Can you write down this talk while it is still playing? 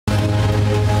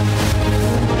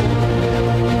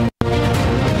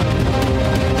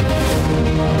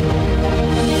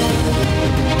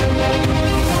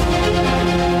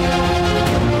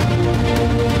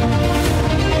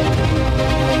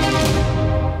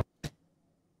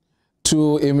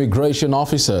Two immigration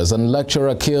officers and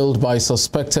lecturer killed by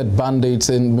suspected bandits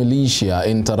in militia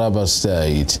in Taraba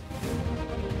State.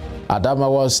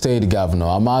 Adamawa State Governor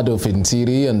Amadu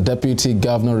Fintiri and Deputy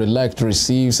Governor-elect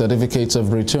received certificates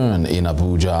of return in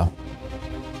Abuja.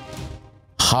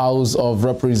 House of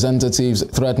Representatives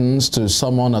threatens to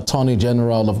summon Attorney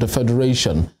General of the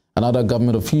Federation and other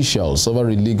government officials over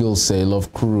illegal sale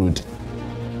of crude.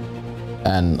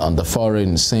 And on the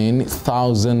foreign scene,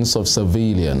 thousands of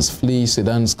civilians flee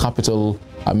Sudan's capital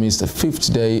amidst the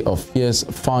fifth day of fierce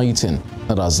fighting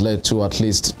that has led to at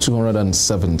least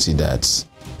 270 deaths.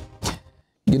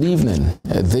 Good evening.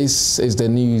 This is the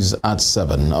news at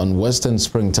 7 on Western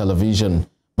Spring Television.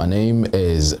 My name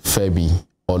is Febi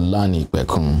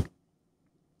Olanipekum.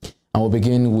 And we'll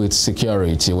begin with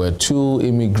security, where two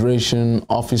immigration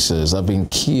officers have been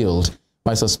killed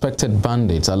by suspected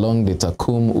bandits along the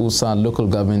Takum Usa local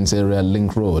government area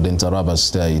link road in Taraba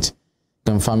State.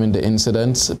 Confirming the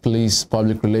incident, police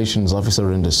public relations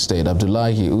officer in the state,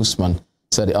 Abdullahi Usman,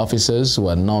 said the officers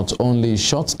were not only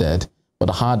shot dead, but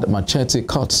had machete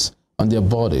cuts on their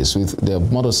bodies with their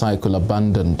motorcycle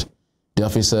abandoned. The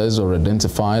officers were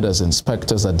identified as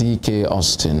Inspectors Adike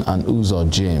Austin and Uzo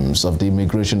James of the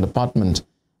Immigration Department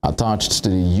attached to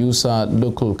the USA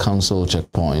Local Council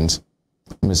checkpoint.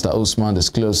 Mr. Usman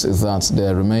disclosed that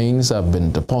their remains have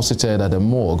been deposited at a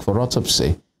morgue for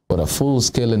autopsy, with a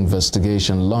full-scale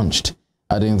investigation launched,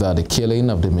 adding that the killing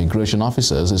of the immigration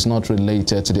officers is not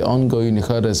related to the ongoing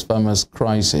herders farmers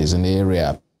crisis in the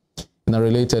area. In a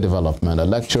related development, a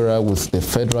lecturer with the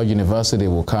Federal University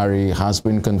Wukari has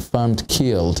been confirmed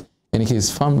killed in his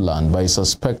farmland by a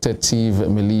suspected thief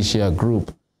militia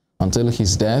group. Until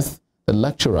his death, the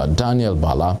lecturer, Daniel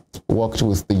Bala, worked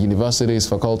with the university's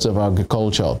Faculty of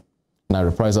Agriculture. In a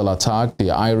reprisal attack,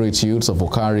 the irate youths of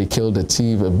Wukari killed a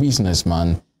thief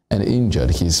businessman and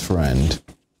injured his friend.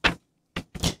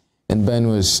 In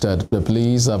Benue State, the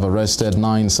police have arrested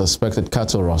 9 suspected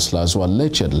cattle rustlers who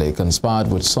allegedly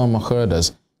conspired with some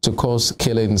herders to cause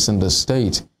killings in the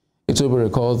state. It will be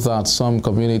recalled that some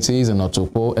communities in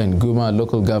Otopo and Guma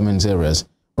local government areas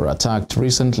were attacked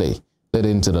recently,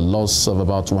 leading to the loss of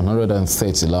about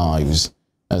 130 lives.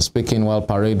 Speaking while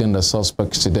parading the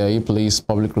suspects today, police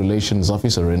public relations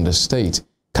officer in the state,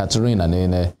 Catherine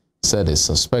Anene, said the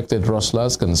suspected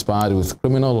rustlers conspired with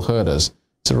criminal herders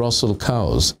to rustle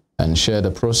cows and share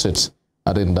the proceeds,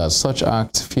 adding that such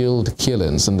act fueled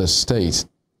killings in the state.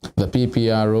 The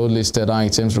PPRO listed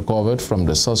items recovered from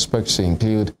the suspects to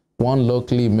include 1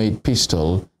 locally made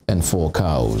pistol and 4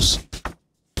 cows.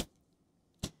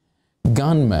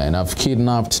 Gunmen have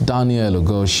kidnapped Daniel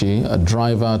Ugoshi, a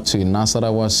driver to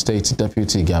Nasarawa State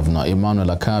Deputy Governor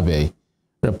Emmanuel Akabe.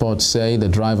 Reports say the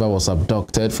driver was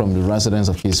abducted from the residence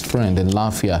of his friend in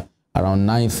Lafia around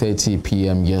 9:30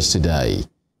 p.m. yesterday.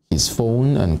 His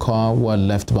phone and car were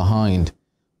left behind.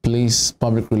 Police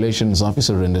public relations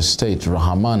officer in the state,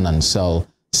 Rahman Ansel,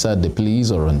 said the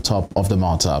police are on top of the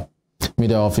matter.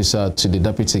 Media officer to the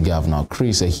Deputy Governor,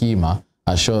 Chris Ehima,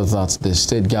 assured that the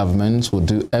state government would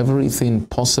do everything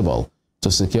possible to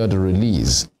secure the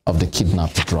release of the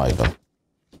kidnapped driver.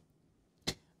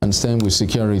 And staying with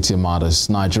security matters,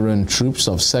 Nigerian troops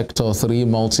of Sector 3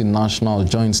 Multinational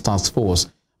Joint Task Force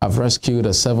have rescued a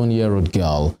 7-year-old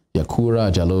girl,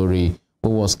 Yakura Jalori, who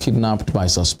was kidnapped by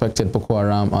suspected Boko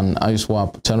Haram and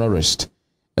ISWAP terrorists.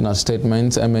 In a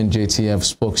statement, MNJTF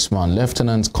spokesman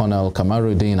Lieutenant Colonel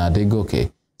Kamaruddin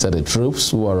Adegoke said the troops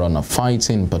who were on a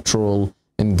fighting patrol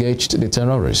engaged the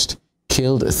terrorists,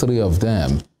 killed 3 of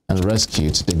them, and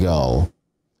rescued the girl.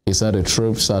 He said the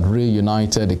troops had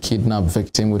reunited the kidnapped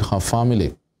victim with her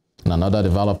family. In another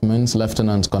development,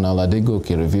 Lieutenant Colonel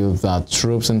Adegoke revealed that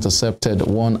troops intercepted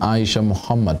one Aisha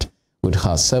Muhammad with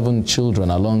her 7 children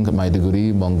along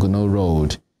Maiduguri Monguno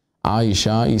Road.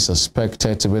 Aisha is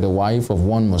suspected to be the wife of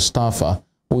one Mustafa,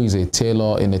 who is a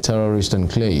tailor in a terrorist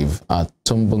enclave at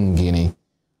Tumbungini.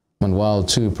 Meanwhile,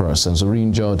 2 persons were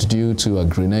injured due to a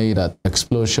grenade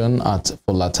explosion at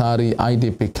Folatari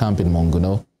IDP camp in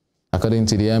Monguno. According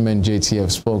to the MNJTF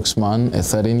spokesman, a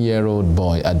 13-year-old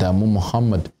boy, Adamu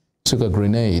Muhammad, took a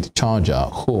grenade charger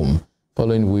home,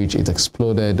 following which it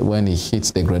exploded when he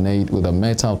hit the grenade with a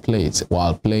metal plate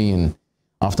while playing.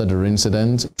 After the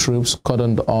incident, troops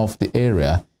cordoned off the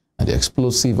area and the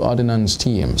explosive ordnance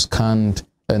team scanned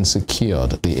and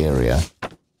secured the area.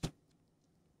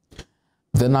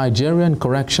 The Nigerian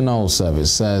Correctional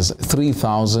Service says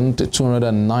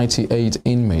 3,298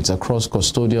 inmates across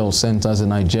custodial centers in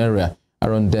Nigeria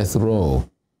are on death row.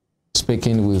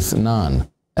 Speaking with NAN,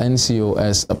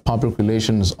 NCOS Public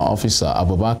Relations Officer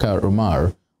Abubakar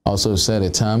Umar also said the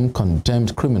term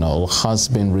condemned criminal has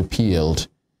been repealed.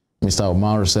 Mr.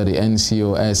 Omar said the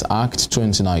NCOS Act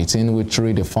 2019, which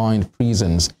redefined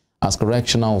prisons as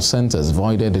correctional centers,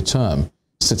 voided the term,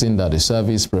 stating that the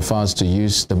service prefers to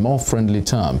use the more friendly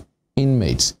term,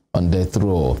 inmates on death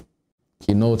row.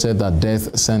 He noted that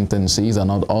death sentences are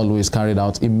not always carried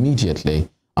out immediately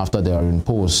after they are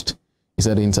imposed. He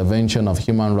said the intervention of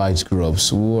human rights groups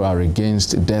who are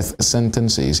against death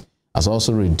sentences has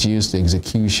also reduced the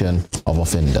execution of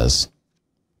offenders.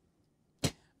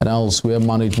 And elsewhere,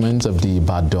 management of the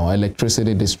Ibadan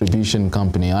Electricity Distribution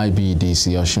Company,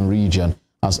 IBEDC Osun Region,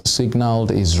 has signaled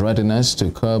its readiness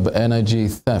to curb energy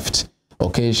theft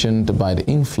occasioned by the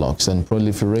influx and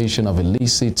proliferation of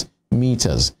illicit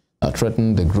meters that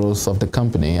threaten the growth of the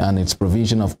company and its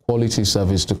provision of quality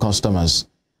service to customers.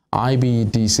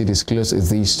 IBEDC disclosed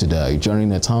this today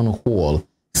during a town hall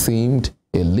themed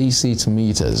Illicit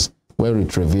Meters, where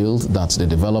it revealed that the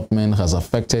development has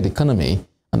affected the economy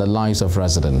and the lives of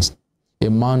residents.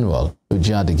 Emmanuel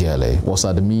Ujadigele was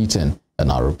at the meeting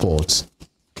and our reports.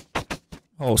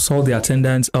 Also, the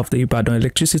attendance of the Ibadan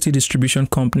Electricity Distribution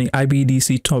Company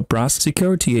IBEDC top brass,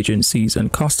 security agencies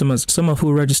and customers, some of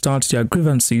who registered their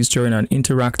grievances during an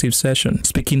interactive session.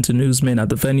 Speaking to newsmen at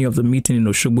the venue of the meeting in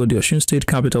Osogbo, the Osun State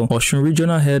capital, Osun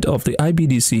Regional Head of the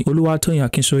IBEDC, Oluwatoyin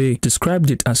Akinsoye, described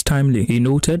it as timely. He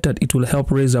noted that it will help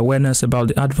raise awareness about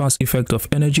the adverse effect of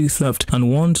energy theft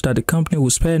and warned that the company will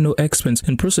spare no expense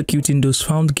in prosecuting those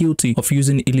found guilty of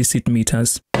using illicit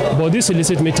meters. But these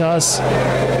illicit meters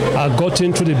are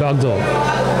gotten through the back door.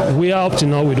 We are up to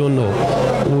now, we don't know.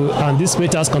 And these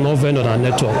meters cannot vend on our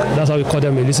network. That's why we call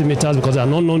them illicit meters, because they are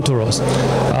not known to us.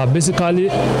 Basically,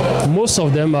 most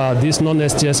of them are these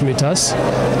non-STS meters.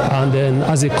 And then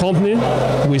as a company,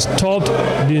 we stopped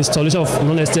the installation of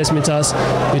non-STS meters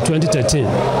in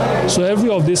 2013. So every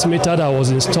of these meters that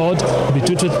was installed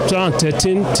between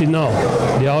 2013 till now,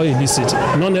 they are all illicit.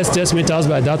 Non-STS meters,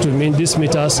 by that will mean these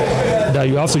meters that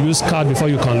you have to use card before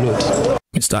you can load.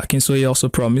 Mr. Akinsoye also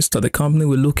promised that the company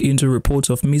will look into reports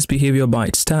of misbehavior by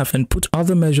its staff and put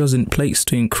other measures in place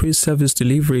to increase service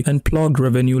delivery and plug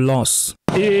revenue loss.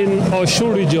 In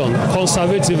Osun region,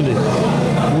 conservatively,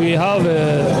 we have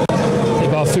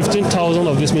about 15,000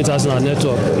 of these meters in our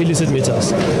network, illicit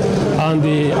meters. And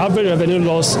the average revenue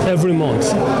loss every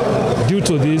month due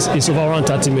to this is over around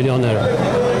 30 million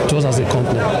naira. To us as a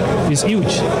company, it's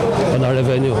huge on our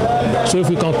revenue. So if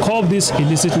we can curb this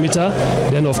illicit meter,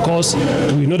 then of course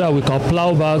we know that we can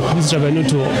plow back this revenue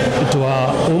to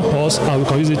our own purse, and we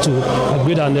can use it to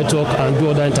upgrade our network and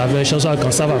do other interventions so we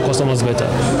can serve our customers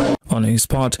better. On his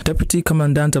part, Deputy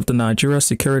Commandant of the Nigeria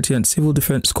Security and Civil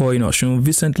Defense Corps in Osun,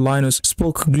 Vincent Linus,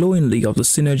 spoke glowingly of the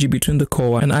synergy between the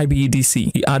Corps and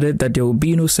IBEDC. He added that there will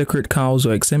be no sacred cows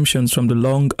or exemptions from the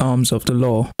long arms of the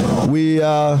law. We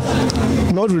are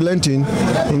not relenting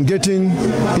in getting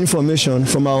information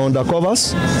from our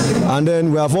undercovers, and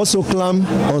then we have also clamped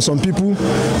on some people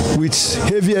with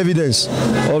heavy evidence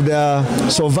of their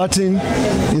subverting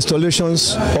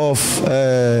installations of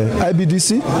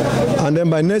IBEDC, and then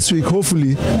by next week,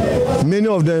 hopefully, many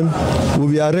of them will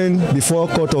be arraigned before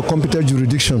court or competent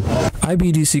jurisdiction.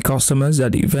 IBEDC customers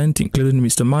at the event, including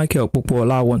Mr. Michael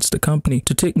Popola, wants the company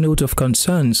to take note of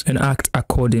concerns and act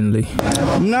accordingly.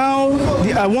 Now,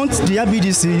 I want the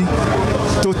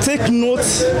IBEDC to take note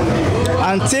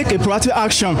and take a proactive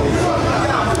action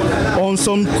on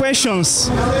some questions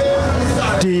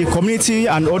the community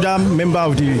and other members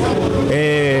of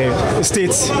the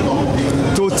state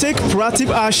to take proactive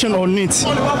action on it.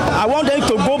 I want them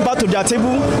to go back to their table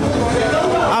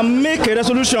and make a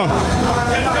resolution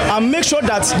and make sure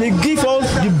that they give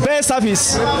us the best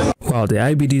service. While the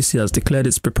IBEDC has declared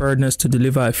its preparedness to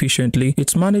deliver efficiently,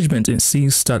 its management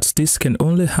insists that this can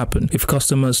only happen if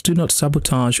customers do not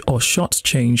sabotage or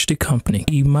shortchange the company.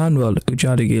 Emmanuel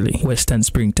Ujadigele, Western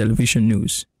Spring Television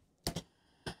News.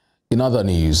 In other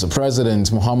news,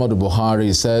 President Muhammadu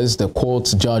Buhari says the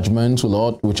court's judgment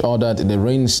which ordered the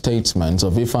reinstatement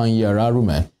of Ifeanyi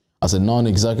Ararume as a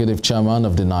non-executive chairman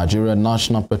of the Nigeria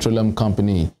National Petroleum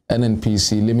Company,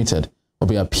 NNPC Limited, will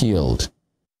be appealed.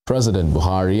 President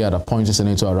Buhari had appointed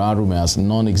Senator Ararume as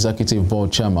non-executive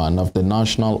board chairman of the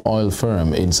national oil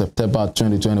firm in September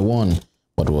 2021,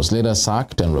 but was later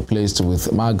sacked and replaced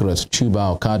with Margaret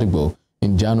Chuba Okadigbo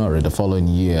in January the following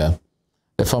year.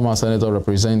 The former senator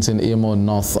representing Imo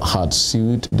North had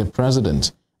sued the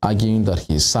president, arguing that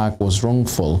his sack was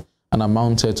wrongful and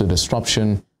amounted to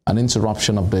disruption and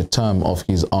interruption of the term of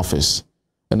his office.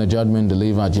 In a judgment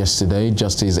delivered yesterday,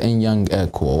 Justice Enyang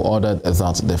Eko ordered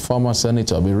that the former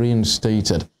senator be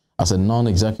reinstated as a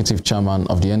non-executive chairman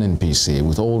of the NNPC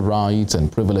with all rights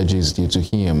and privileges due to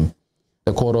him.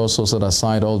 The court also set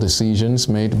aside all decisions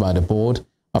made by the board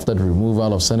after the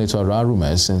removal of Senator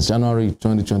Ararume since January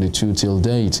 2022 till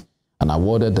date, and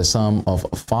awarded the sum of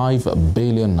 5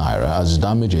 billion naira as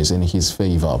damages in his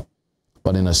favor.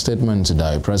 But in a statement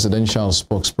today, presidential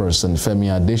spokesperson Femi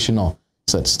Adesina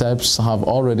said steps have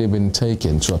already been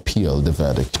taken to appeal the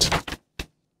verdict.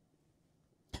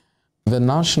 The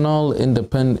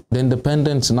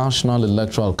Independent National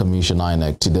Electoral Commission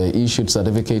 (INEC) today issued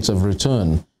certificates of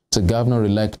return to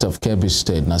Governor-elect of Kebbi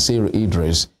State Nasir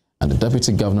Idris and the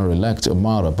Deputy Governor-elect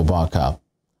Umar Abubakar.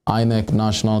 INEC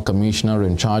National Commissioner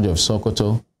in charge of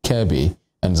Sokoto, Kebbi,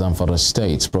 and Zamfara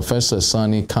States, Professor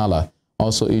Sani Kala,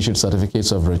 also issued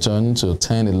certificates of return to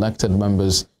 10 elected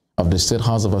members of the State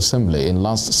House of Assembly in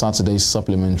last Saturday's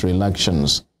supplementary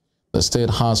elections. The state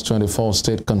has 24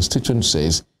 state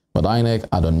constituencies, but INEC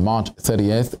had on March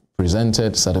 30th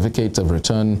presented certificates of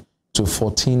return to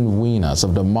 14 winners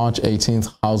of the March 18th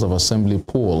House of Assembly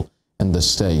poll in the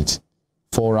state.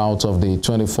 4 out of the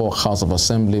 24 House of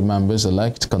Assembly members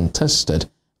elect contested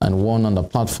and won on the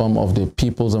platform of the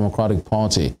People's Democratic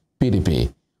Party,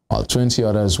 PDP, while 20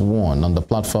 others won on the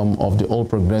platform of the All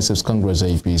Progressives Congress,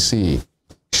 APC.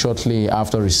 Shortly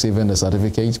after receiving the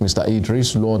certificate, Mr.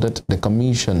 Idris lauded the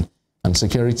Commission and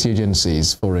security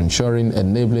agencies for ensuring an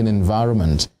enabling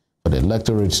environment for the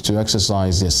electorate to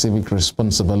exercise their civic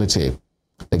responsibility.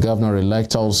 The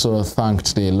governor-elect also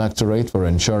thanked the electorate for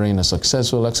ensuring a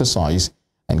successful exercise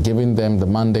and giving them the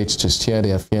mandate to steer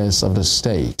the affairs of the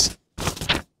state.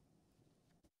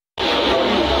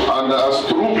 And as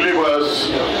true believers,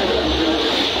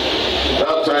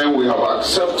 that time we have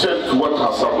accepted what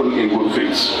has happened in good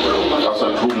faith as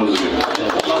a true Muslim.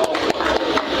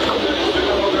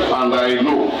 And I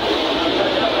know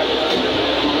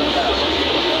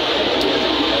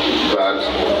that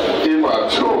if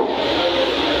at all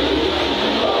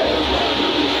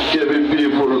Kebbi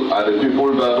people are the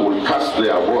people that will cast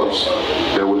their votes,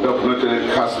 they will definitely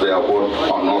cast their vote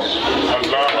on us.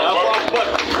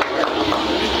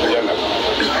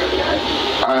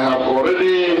 I have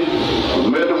already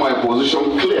made my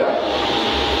position clear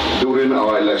during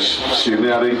our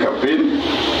electioneering campaign.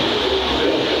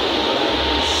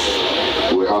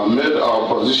 We have made our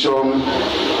position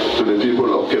to the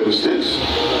people of Kebbi State.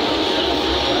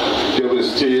 Kebbi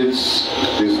State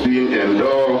is being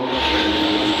endowed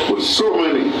with so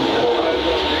many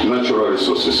natural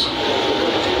resources.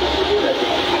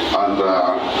 And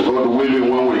God willing,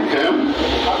 when we come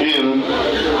in,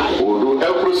 we'll do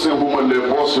everything humanly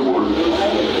possible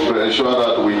to ensure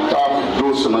that we tap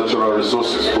those natural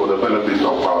resources for the benefit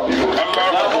of our people.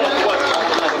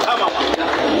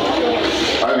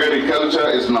 Agriculture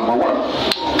is number one.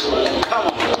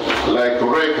 Like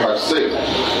Rick has said,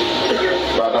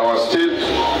 that our state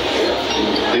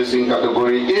is in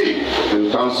category A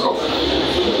in terms of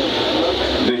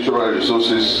natural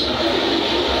resources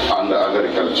and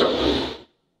agriculture.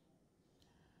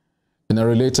 In a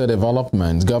related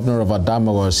development, Governor of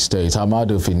Adamawa State,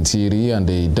 Hamadu Fintiri, and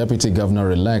the Deputy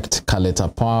Governor-elect,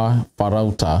 Kaletapa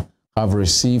Farauta, have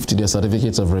received their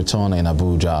certificates of return in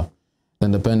Abuja. The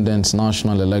Independent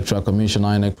National Electoral Commission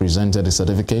 (INEC) presented the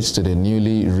certificates to the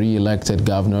newly re-elected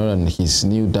governor and his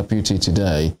new deputy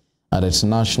today at its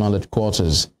national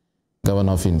headquarters.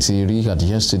 Governor Fintiri had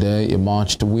yesterday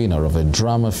emerged winner of a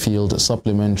drama-filled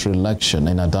supplementary election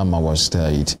in Adamawa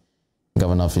State.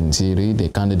 Governor Fintiri, the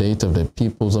candidate of the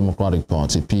People's Democratic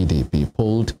Party (PDP),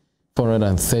 polled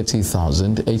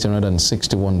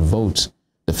 430,861 votes,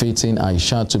 defeating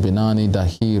Aishatu Binani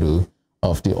Dahiru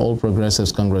of the All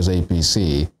Progressives Congress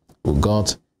 (APC), who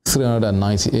got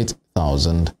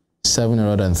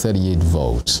 398,738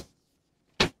 votes.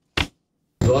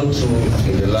 Gone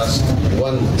through in the last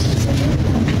 1 month,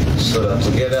 so that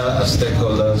together as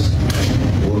stakeholders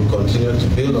we'll continue to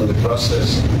build on the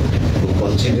process, we'll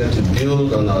continue to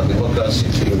build on our democracy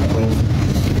to improve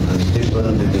and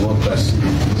deepen the democracy.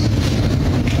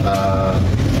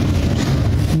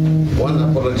 One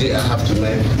apology I have to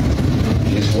make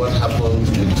is what happened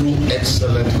to the 2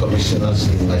 excellent commissioners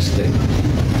in my state.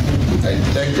 I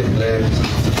take the blame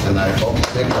and I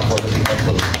make apology.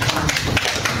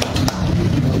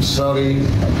 I'm sorry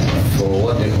for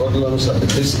what the hoodlums and the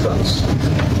discounts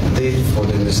did for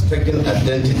the mistaken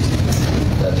identity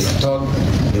that they thought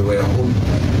they were who,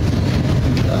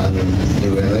 and they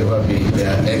will never be. They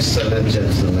are excellent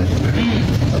gentlemen.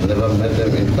 I've never met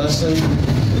them in person,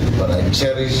 but I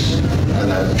cherish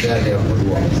and I admire their good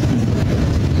work.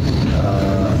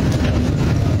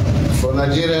 For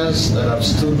Nigerians that have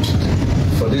stood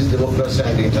for this democracy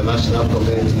and the international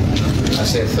community, I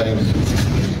say thank you.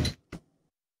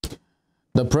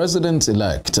 The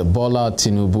president-elect Bola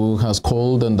Tinubu has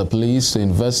called on the police to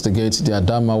investigate the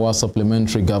Adamawa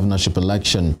supplementary governorship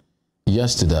election.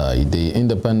 Yesterday, the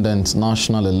Independent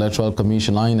National Electoral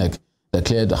Commission (INEC)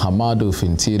 declared Hamadu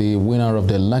Fintiri winner of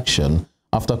the election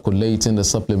after collating the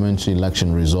supplementary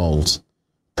election results.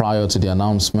 Prior to the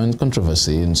announcement,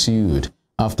 controversy ensued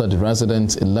after the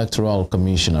resident electoral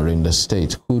commissioner in the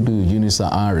state, Hudu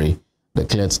Yunusa Ari,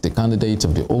 declared the candidate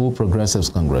of the All Progressives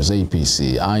Congress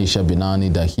 (APC), Aisha Binani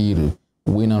Dahiru,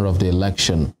 winner of the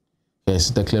election. His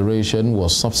declaration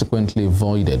was subsequently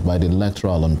voided by the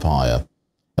electoral umpire.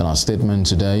 In a statement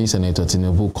today, Senator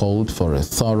Tinubu called for a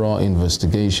thorough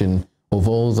investigation of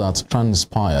all that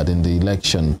transpired in the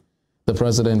election. The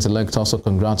president-elect also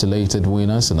congratulated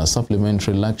winners in the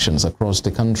supplementary elections across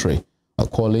the country,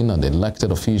 calling on the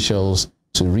elected officials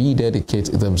to rededicate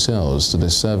themselves to the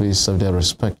service of their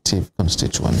respective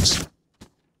constituents.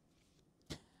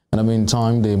 In the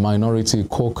meantime, the minority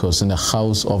caucus in the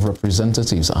House of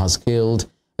Representatives has hailed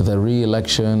the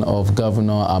re-election of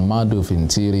Governor Hamadu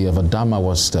Fintiri of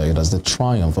Adamawa State as the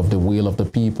triumph of the will of the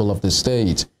people of the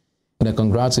state. In a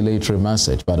congratulatory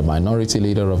message by the minority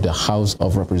leader of the House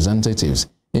of Representatives,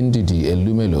 Ndidi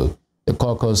Elumelu, the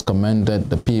caucus commended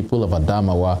the people of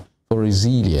Adamawa for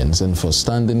resilience and for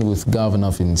standing with Governor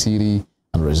Fintiri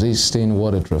and resisting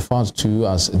what it referred to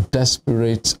as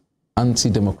desperate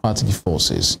anti-democratic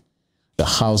forces. The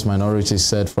House minority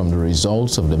said from the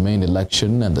results of the main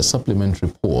election and the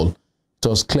supplementary poll, it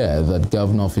was clear that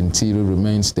Governor Fintiri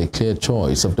remains the clear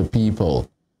choice of the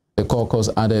people. The caucus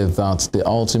added that the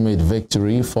ultimate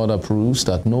victory further proves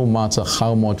that no matter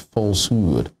how much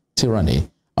falsehood, tyranny,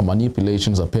 and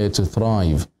manipulations appear to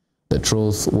thrive, the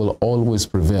truth will always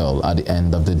prevail at the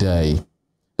end of the day.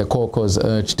 The caucus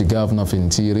urged the Governor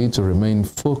Fintiri to remain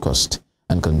focused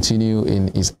and continue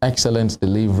in his excellent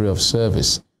delivery of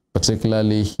service,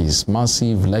 particularly his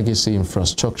massive legacy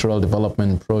infrastructural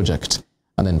development project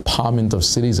and empowerment of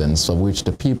citizens, for which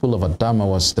the people of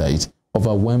Adamawa State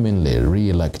overwhelmingly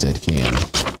re-elected him.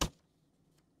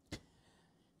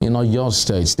 In Oyo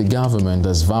State, the government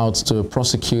has vowed to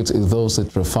prosecute those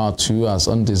it referred to as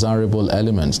undesirable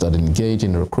elements that engage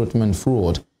in recruitment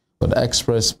fraud with the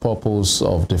express purpose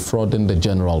of defrauding the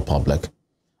general public.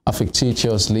 A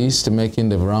fictitious list making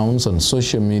the rounds on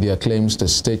social media claims the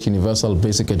State Universal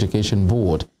Basic Education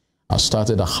Board has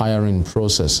started a hiring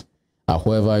process.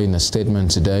 However, in a statement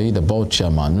today, the board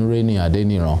chairman, Nureni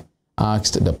Adeniro,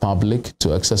 asked the public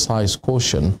to exercise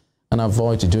caution and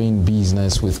avoid doing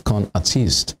business with con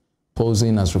artists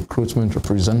posing as recruitment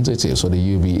representatives for the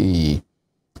UBE.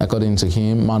 According to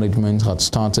him, management had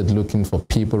started looking for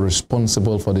people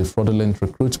responsible for the fraudulent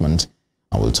recruitment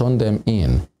and will turn them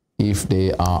in if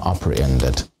they are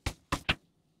apprehended.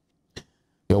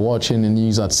 You're watching the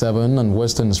news at 7 on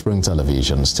Western Spring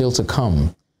Television. Still to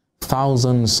come,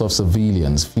 thousands of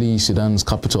civilians flee Sudan's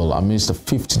capital amidst the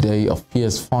 5th day of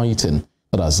fierce fighting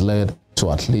that has led to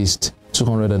at least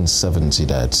 270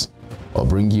 deaths. I'll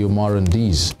bring you more on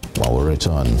these while we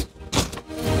return.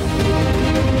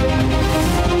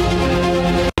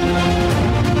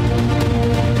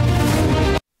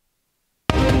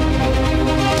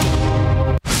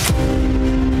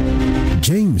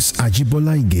 James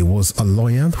Ajibolaige was a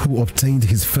lawyer who obtained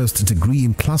his first degree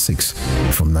in classics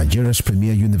from Nigeria's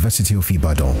premier university of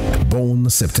Ibadan. Born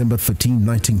September 13,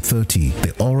 1930,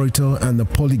 the orator and the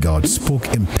polyglot spoke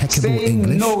impeccable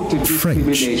English,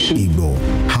 French, Igbo,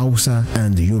 Hausa,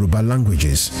 and Yoruba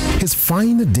languages. His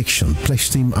fine diction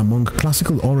placed him among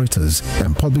classical orators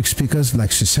and public speakers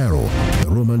like Cicero, the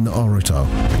Roman orator.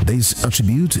 This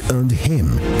attribute earned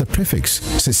him the prefix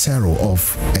Cicero of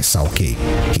Esauke.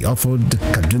 He authored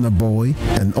Kaduna Boy,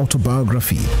 an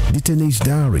autobiography, The Teenage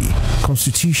Diary,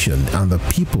 Constitution, and the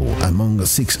People, among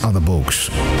 6 other books.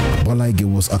 Bolaige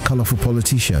was a colorful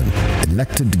politician,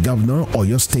 elected governor of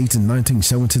Oyo State in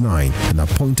 1979 and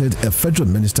appointed a federal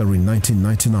minister in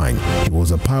 1999. He was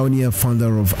a pioneer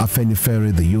founder of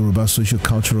Afenifere, the Yoruba social,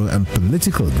 cultural, and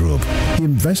political group. He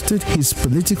invested his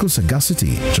political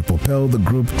sagacity to propel the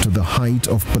group to the height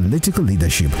of political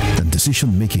leadership and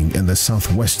decision-making in the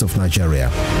southwest of Nigeria.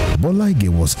 Bolaige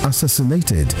was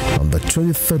assassinated on the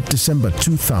 23rd December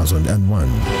 2001.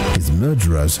 His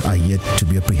murderers are yet to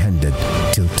be apprehended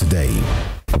till today.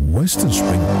 Western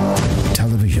Spring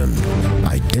Television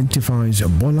identifies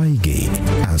Bolaige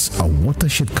as a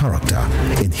watershed character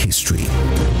in history.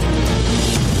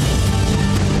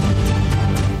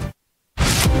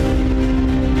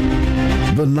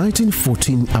 The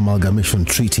 1914 Amalgamation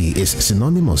Treaty is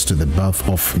synonymous to the birth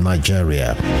of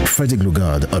Nigeria. Frederick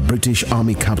Lugard, a British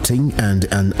Army captain and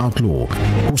an outlaw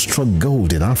who struck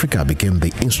gold in Africa, became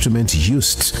the instrument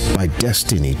used by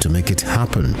destiny to make it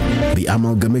happen. The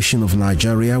amalgamation of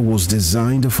Nigeria was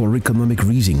designed for economic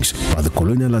reasons by the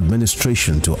colonial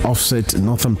administration to offset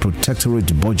Northern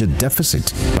Protectorate budget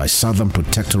deficit by Southern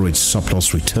Protectorate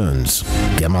surplus returns.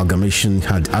 The amalgamation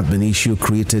had ab initio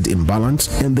created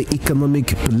imbalance in the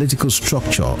economic political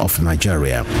structure of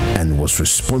Nigeria and was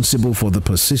responsible for the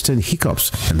persistent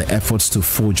hiccups in the efforts to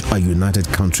forge a united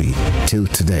country till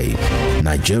today.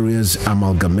 Nigeria's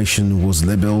amalgamation was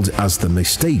labeled as the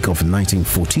mistake of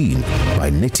 1914 by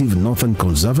native northern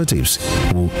conservatives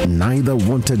who neither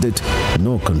wanted it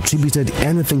nor contributed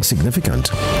anything significant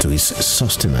to its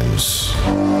sustenance.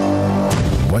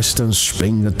 Western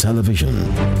Spring Television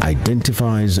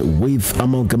identifies with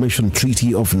Amalgamation Treaty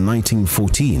of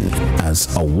 1914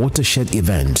 as a watershed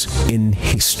event in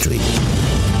history.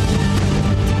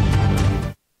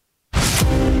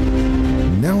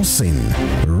 Nelson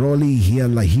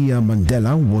Rolihlahla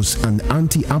Mandela was an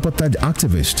anti-apartheid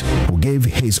activist who gave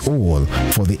his all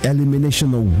for the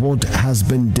elimination of what has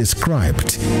been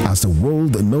described as the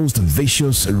world's most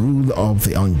vicious rule of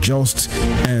the unjust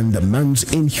and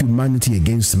man's inhumanity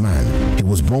against man. He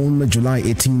was born July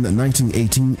 18,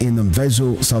 1918 in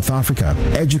Mvezo, South Africa.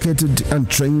 Educated and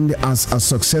trained as a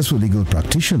successful legal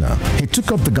practitioner, he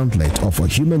took up the gauntlet of a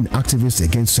human activist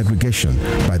against segregation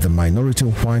by the minority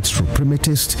white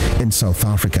suprematists in South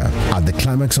Africa. At the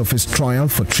climax of his trial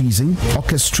for treason,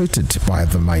 orchestrated by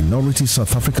the minority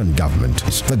South African government,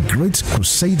 the great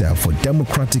crusader for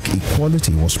democratic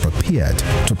equality was prepared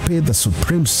to pay the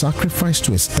supreme sacrifice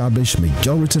to establish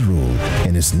majority rule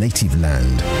in his native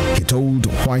land. He told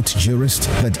white jurists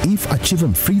that if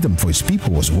achieving freedom for his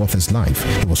people was worth his life,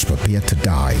 he was prepared to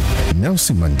die.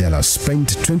 Nelson Mandela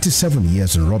spent 27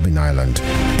 years in Robben Island,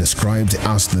 described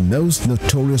as the most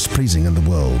notorious prison in the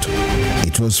world.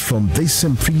 It was from this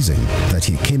same prison that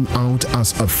he came out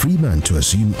as a free man to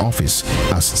assume office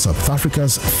as South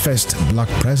Africa's first black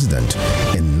president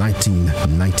in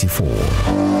 1994.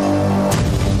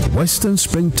 Western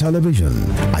Spring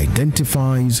Television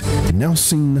identifies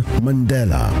Nelson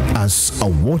Mandela as a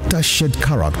watershed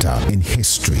character in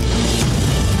history.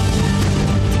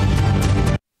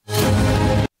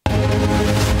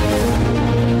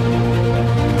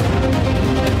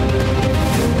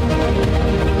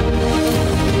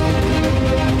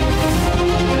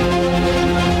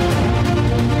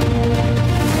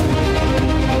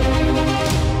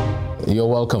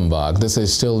 Welcome back. This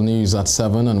is still news at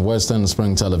 7 on Western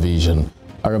Spring Television.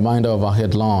 A reminder of our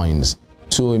headlines.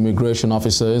 2 immigration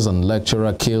officers and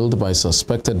lecturer killed by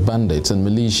suspected bandits and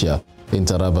militia in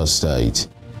Taraba State.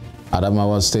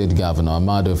 Adamawa State Governor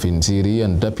Amado Fintiri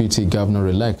and Deputy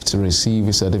Governor-elect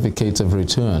receive certificate of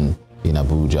return in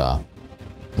Abuja.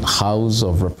 House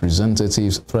of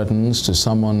Representatives threatens to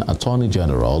summon Attorney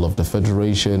General of the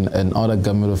Federation and other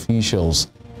government officials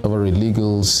over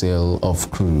illegal sale of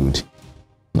crude.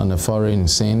 On the foreign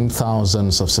scene,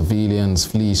 thousands of civilians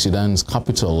flee Sudan's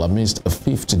capital amidst a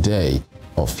 5th day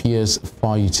of fierce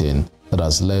fighting that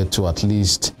has led to at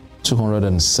least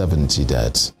 270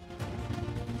 deaths.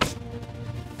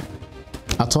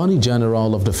 Attorney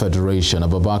General of the Federation,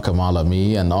 Abubakar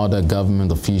Malami, and other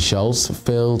government officials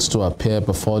failed to appear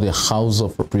before the House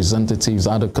of Representatives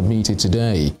ad hoc committee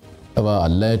today over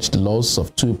alleged loss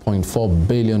of $2.4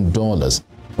 billion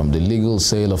from the illegal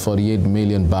sale of 48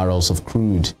 million barrels of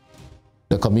crude.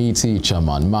 The committee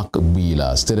chairman, Mark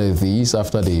Wheeler, stated this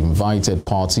after the invited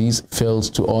parties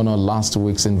failed to honor last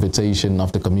week's invitation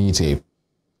of the committee.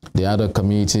 The other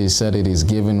committee said it is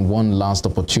giving one last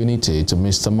opportunity to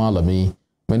Mr. Malami,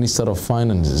 Minister of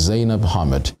Finance Zainab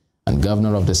Ahmed, and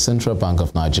Governor of the Central Bank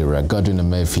of Nigeria, Godwin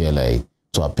Emefiele,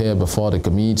 to appear before the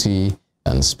committee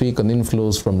and speak on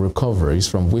inflows from recoveries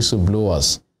from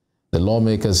whistleblowers. The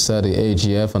lawmakers said the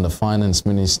AGF and the Finance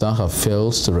Minister have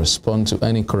failed to respond to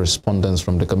any correspondence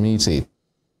from the committee.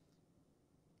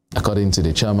 According to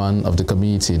the chairman of the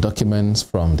committee, documents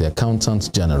from the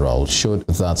Accountant General showed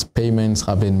that payments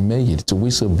have been made to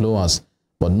whistleblowers,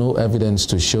 but no evidence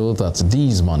to show that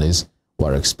these monies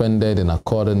were expended in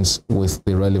accordance with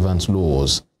the relevant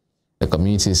laws. The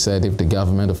committee said if the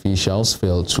government officials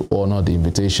fail to honor the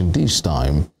invitation this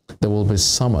time, they will be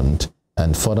summoned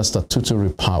and further statutory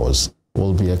powers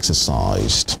will be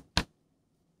exercised.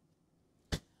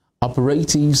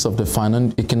 Operatives of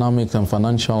the Economic and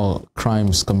Financial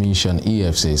Crimes Commission,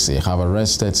 EFCC, have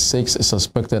arrested 6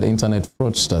 suspected internet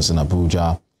fraudsters in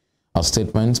Abuja. A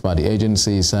statement by the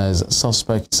agency says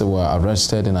suspects were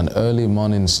arrested in an early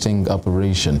morning sting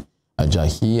operation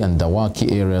Ajahi, and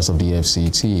Dawaki areas of the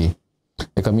FCT.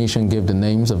 The commission gave the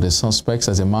names of the suspects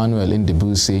as Emmanuel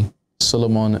Indibusi,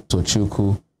 Solomon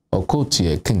Tochuku,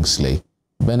 Okotie Kingsley,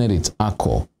 Benedict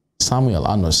Ako, Samuel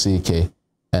Anosike,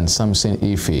 and Samson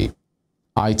Ife.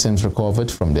 Items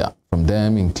recovered from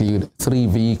them include 3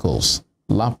 vehicles,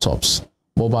 laptops,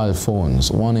 mobile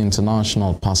phones, 1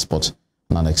 international passport,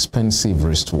 and an expensive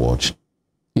wristwatch.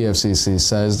 EFCC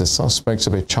says the suspects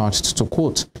will be charged to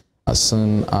court as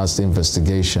soon as the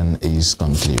investigation is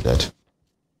concluded.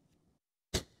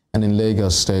 And in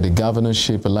Lagos State, the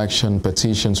Governorship Election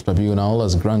Petitions Tribunal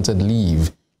has granted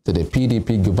leave to the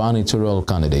PDP gubernatorial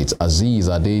candidate Azeez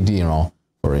Adediran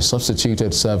for a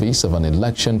substituted service of an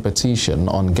election petition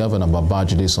on Governor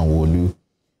Babajide Sanwo-Olu.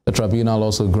 The tribunal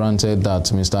also granted that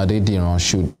Mr. Adediran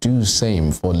should do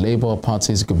same for Labour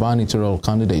Party's gubernatorial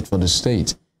candidate for the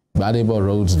state, Gbadebo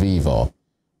Rhodes Vivour.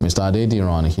 Mr.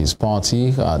 Adediran and his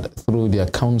party had, through their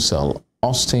counsel,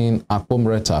 Austin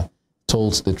Akpomreta,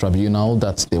 told the tribunal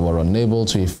that they were unable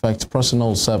to effect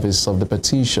personal service of the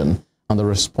petition and the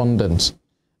respondent.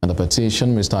 In the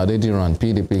petition, Mr. Adediran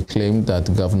PDP claimed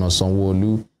that Governor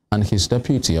Sanwo-Olu and his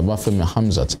deputy Obafemi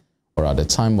Hamzat were at the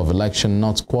time of election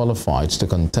not qualified to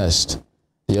contest.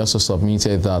 He also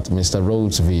submitted that Mr.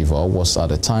 Rhodes Vivour was at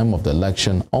the time of the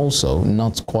election also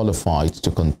not qualified to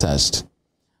contest.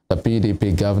 The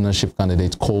PDP governorship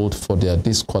candidate called for their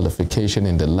disqualification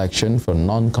in the election for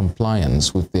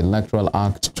non-compliance with the Electoral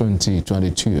Act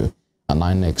 2022 and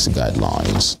INEC's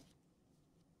guidelines.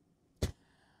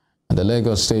 The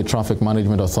Lagos State Traffic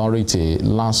Management Authority,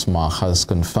 LASMA, has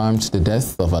confirmed the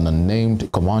death of an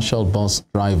unnamed commercial bus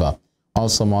driver. All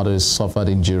some others suffered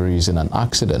injuries in an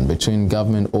accident between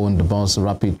government-owned bus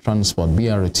Rapid Transport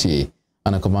BRT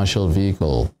and a commercial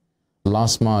vehicle.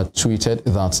 LASMA tweeted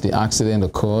that the accident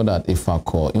occurred at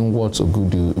Ifako Inward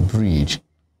Ogudu Bridge.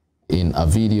 In a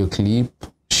video clip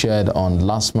shared on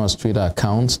LASMA's Twitter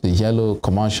account, the yellow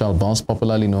commercial bus,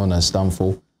 popularly known as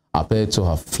Danfo, appeared to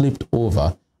have flipped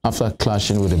over after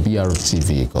clashing with a BRT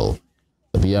vehicle.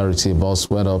 The BRT bus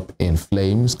went up in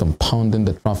flames, compounding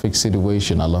the traffic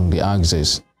situation along the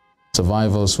axis.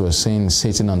 Survivors were seen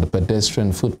sitting on the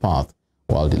pedestrian footpath,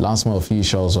 while the LASMA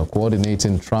officials were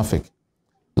coordinating traffic.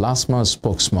 LASMA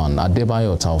spokesman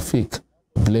Adebayo Taufik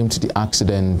blamed the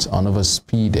accident on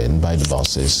overspeeding by the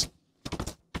buses.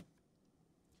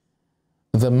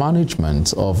 The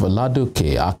management of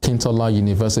Ladoke Akintola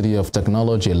University of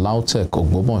Technology Lautech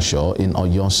Ogbomosho in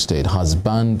Oyo State has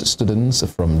banned students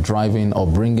from driving or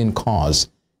bringing cars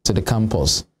to the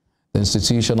campus. The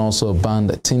institution also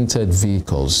banned tinted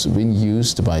vehicles being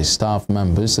used by staff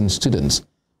members and students,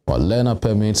 while learner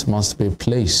permits must be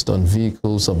placed on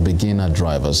vehicles of beginner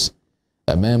drivers.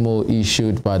 A memo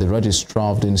issued by the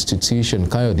registrar of the institution,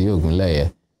 Kayode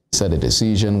Ogunleye, said the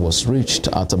decision was reached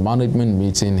at a management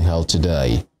meeting held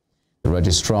today. The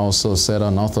registrar also said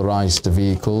unauthorized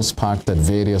vehicles parked at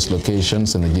various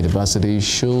locations in the university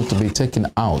should be taken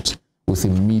out with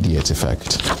immediate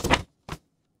effect.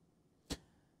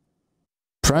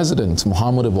 President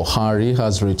Muhammadu Buhari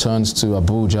has returned to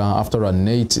Abuja after an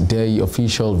 8-day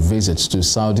official visit to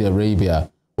Saudi Arabia,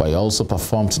 where he also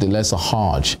performed the Lesser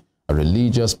Hajj, a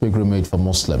religious pilgrimage for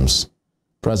Muslims.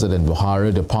 President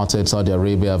Buhari departed Saudi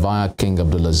Arabia via King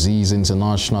Abdulaziz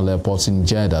International Airport in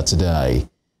Jeddah today.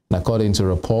 And according to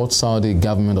reports, Saudi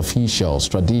government officials,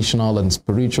 traditional and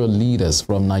spiritual leaders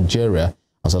from Nigeria,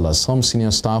 as well as some senior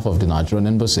staff of the Nigerian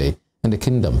embassy in the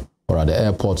kingdom, were at the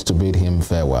airport to bid him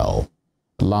farewell.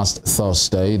 Last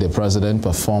Thursday, the president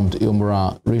performed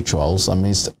Umrah rituals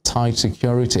amidst tight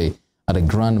security at the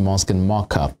Grand Mosque in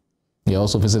Makkah. He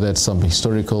also visited some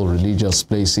historical religious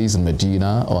places in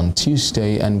Medina on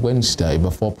Tuesday and Wednesday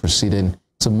before proceeding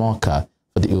to Makkah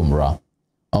for the Umrah.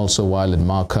 Also, while in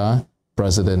Makkah,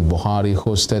 President Buhari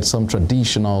hosted some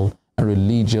traditional and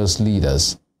religious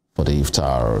leaders for the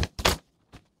iftar.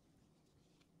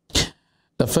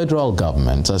 The federal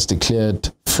government has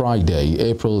declared Friday,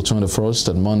 April 21st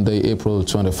and Monday, April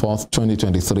 24th,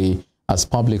 2023 as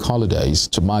public holidays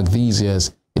to mark this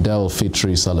year's Eid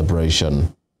al-Fitr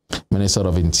celebration. Minister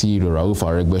of Interior Rauf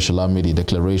Aregbesola made a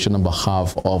declaration on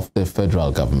behalf of the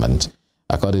federal government,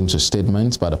 according to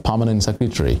statements by the Permanent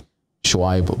Secretary,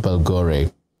 Shuaib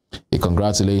Belgore. He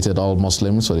congratulated all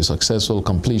Muslims for the successful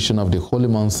completion of the holy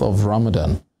month of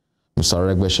Ramadan. Mr.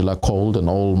 Aregbesola called on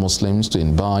all Muslims to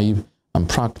imbibe and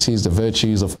practice the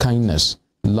virtues of kindness,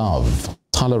 love,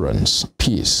 tolerance,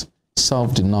 peace,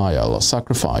 self-denial,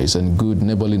 sacrifice, and good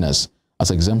neighborliness as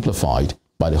exemplified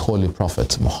by the Holy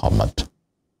Prophet Muhammad.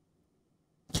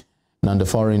 On the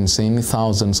foreign scene,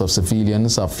 thousands of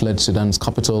civilians have fled Sudan's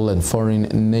capital, and foreign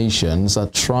nations are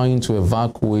trying to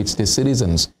evacuate their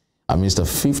citizens amidst a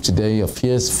fifth day of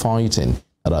fierce fighting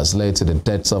that has led to the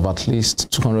deaths of at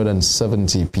least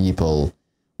 270 people.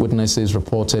 Witnesses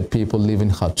reported people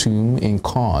leaving Khartoum in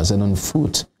cars and on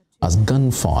foot as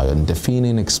gunfire and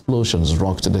deafening explosions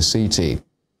rocked the city.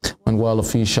 And while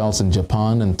officials in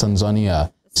Japan and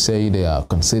Tanzania say they are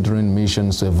considering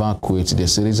missions to evacuate their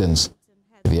citizens,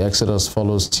 the exodus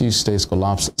follows Tuesday's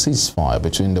collapsed ceasefire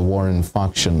between the warring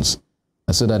factions.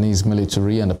 The Sudanese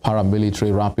military and the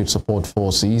paramilitary rapid support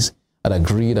forces had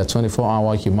agreed a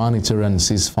 24-hour humanitarian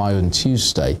ceasefire on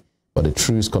Tuesday, but the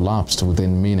truce collapsed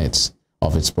within minutes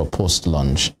of its proposed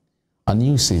launch. A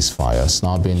new ceasefire has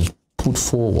now been put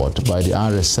forward by the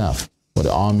RSF, but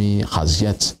the army has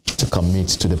yet to commit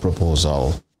to the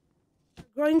proposal.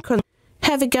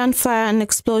 Heavy gunfire and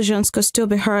explosions could still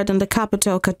be heard in the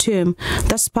capital, Khartoum,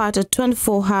 despite a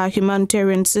 24-hour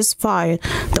humanitarian ceasefire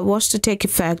that was to take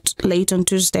effect late on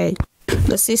Tuesday.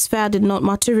 The ceasefire did not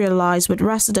materialize, with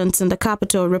residents in the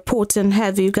capital reporting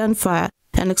heavy gunfire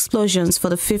and explosions for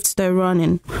the fifth day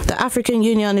running. The African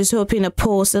Union is hoping a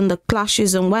pause in the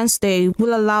clashes on Wednesday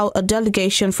will allow a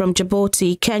delegation from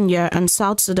Djibouti, Kenya, and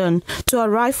South Sudan to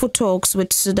arrive for talks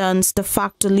with Sudan's de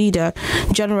facto leader,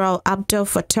 General Abdel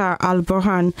Fattah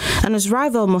al-Burhan, and his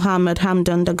rival Mohamed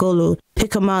Hamdan Dagalo, who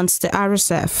commands the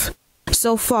RSF.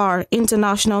 So far,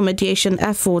 international mediation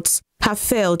efforts have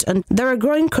failed, and there are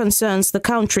growing concerns the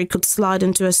country could slide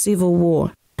into a civil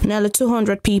war. Nearly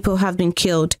 200 people have been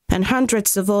killed and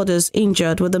hundreds of others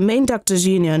injured, with the main doctors'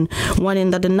 union warning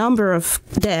that the number of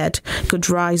dead could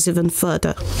rise even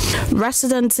further.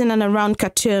 Residents in and around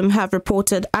Khartoum have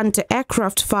reported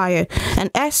anti-aircraft fire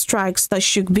and airstrikes that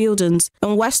shook buildings.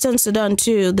 In Western Sudan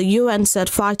too, the UN said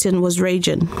fighting was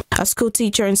raging. A school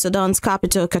teacher in Sudan's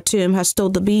capital, Khartoum, has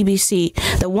told the BBC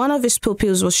that one of his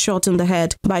pupils was shot in the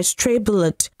head by a stray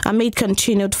bullet amid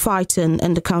continued fighting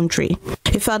in the country.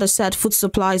 He further said food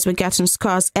supplies were getting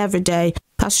scarce every day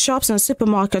as shops and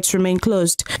supermarkets remain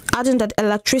closed, adding that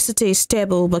electricity is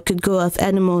stable but could go off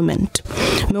any moment.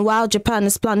 Meanwhile, Japan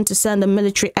is planning to send a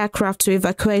military aircraft to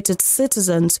evacuate its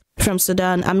citizens from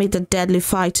Sudan amid the deadly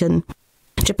fighting.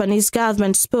 Japanese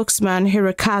government spokesman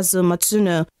Hirokazu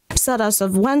Matsuno said as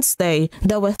of Wednesday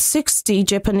there were 60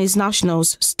 Japanese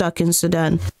nationals stuck in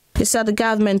Sudan. He said the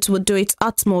government would do its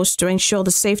utmost to ensure the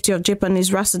safety of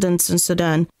Japanese residents in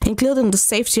Sudan, including the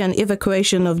safety and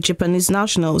evacuation of Japanese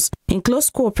nationals, in close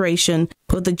cooperation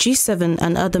with the G7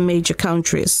 and other major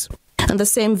countries. In the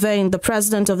same vein, the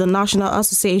president of the National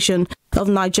Association of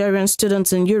Nigerian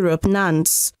Students in Europe,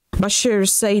 NANS, Bashir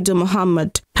Saidu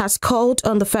Muhammad, has called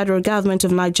on the federal government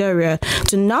of Nigeria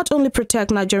to not only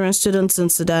protect Nigerian students in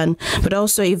Sudan, but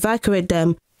also evacuate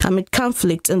them amid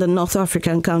conflict in the North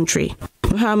African country.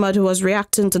 Muhammad, who was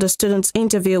reacting to the students'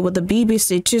 interview with the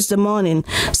BBC Tuesday morning,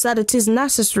 said it is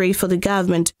necessary for the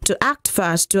government to act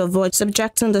fast to avoid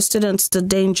subjecting the students to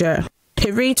danger.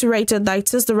 He reiterated that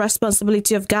it is the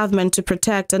responsibility of government to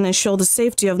protect and ensure the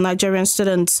safety of Nigerian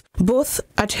students, both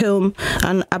at home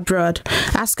and abroad,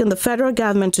 asking the federal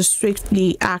government to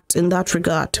swiftly act in that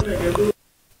regard.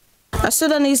 A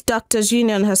Sudanese doctors'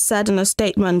 union has said in a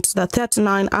statement that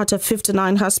 39 out of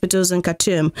 59 hospitals in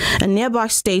Khartoum and nearby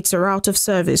states are out of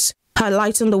service,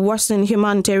 highlighting the worsening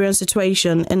humanitarian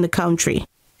situation in the country.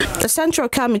 The Central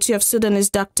Committee of Sudanese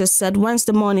Doctors said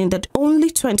Wednesday morning that only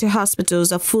 20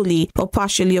 hospitals are fully or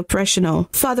partially operational,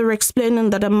 further explaining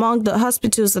that among the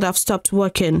hospitals that have stopped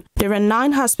working, there are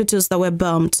 9 hospitals that were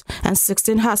bombed and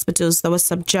 16 hospitals that were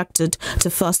subjected to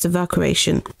forced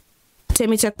evacuation.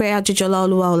 Temitekpe Ajijola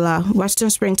Oluwaola, Western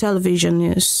Spring Television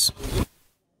News.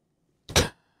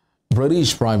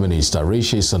 British Prime Minister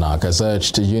Rishi Sunak has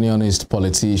urged unionist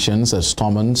politicians as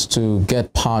Stormont to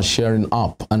get power sharing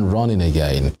up and running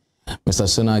again. Mr.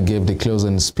 Sunak gave the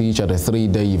closing speech at a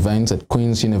 3-day event at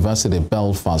Queen's University,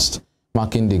 Belfast,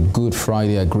 marking the Good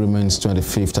Friday Agreement's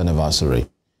 25th anniversary.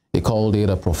 He called it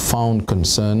a profound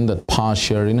concern that power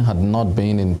sharing had not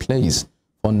been in place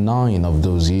for 9 of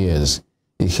those years.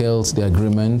 He hailed the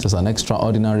agreement as an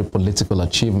extraordinary political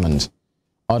achievement.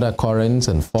 Other current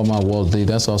and former world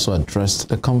leaders also addressed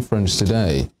the conference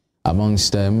today.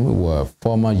 Amongst them were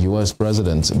former U.S.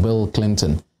 President Bill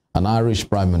Clinton and Irish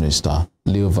Prime Minister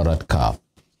Leo Varadkar.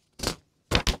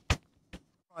 The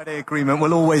Friday Agreement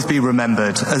will always be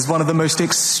remembered as one of the most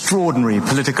extraordinary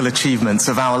political achievements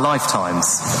of our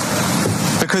lifetimes.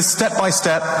 Because step by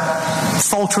step,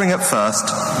 faltering at first,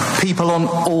 people on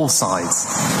all sides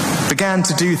began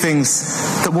to do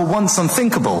things that were once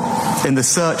unthinkable in the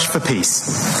search for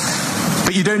peace.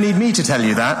 But you don't need me to tell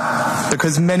you that,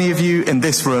 because many of you in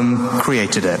this room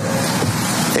created it.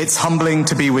 It's humbling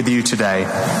to be with you today,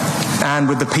 and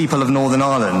with the people of Northern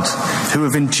Ireland, who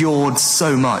have endured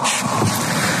so much.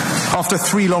 After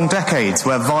 3 long decades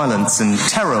where violence and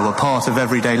terror were part of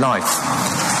everyday life,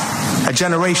 a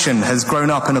generation has grown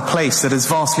up in a place that is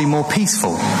vastly more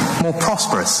peaceful, more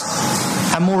prosperous,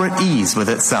 and more at ease with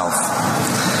itself.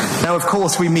 Now, of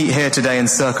course, we meet here today in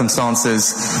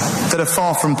circumstances that are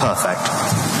far from perfect.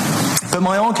 But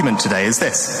my argument today is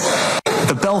this.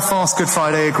 The Belfast Good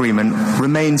Friday Agreement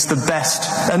remains the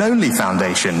best and only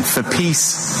foundation for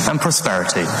peace and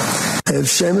prosperity. If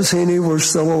Seamus Heaney were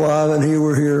still alive and he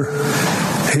were here,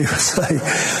 he would say,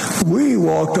 we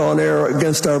walked on air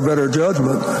against our better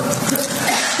judgment.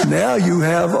 Now you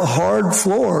have a hard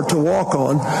floor to walk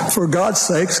on. For God's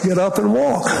sakes, get up and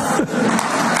walk.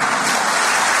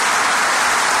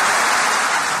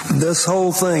 This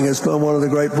whole thing has been one of the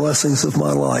great blessings of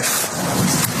my life.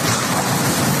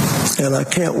 And I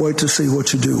can't wait to see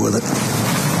what you do with it.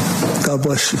 God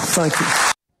bless you. Thank you.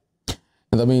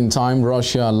 In the meantime,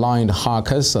 Russia-aligned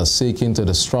hackers are seeking to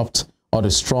disrupt or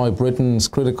destroy Britain's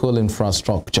critical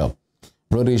infrastructure.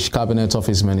 British Cabinet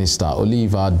Office Minister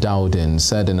Oliver Dowden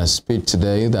said in a speech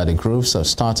today that the groups have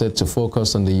started to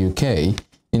focus on the UK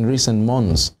in recent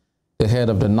months. The head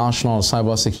of the National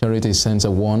Cybersecurity Centre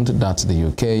warned that the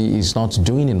UK is not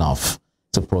doing enough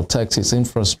to protect its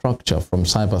infrastructure from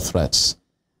cyber threats.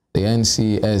 The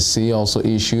NCSC also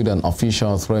issued an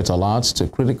official threat alert to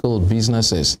critical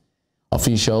businesses.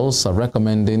 Officials are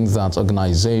recommending that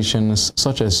organizations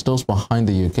such as those behind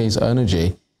the UK's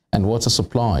energy and water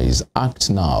supplies act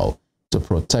now to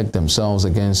protect themselves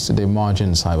against the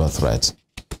emerging cyber threat.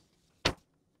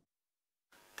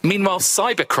 Meanwhile,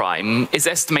 cybercrime is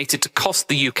estimated to cost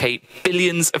the UK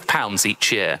billions of pounds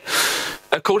each year.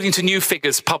 According to new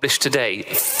figures published today,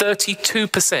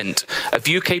 32% of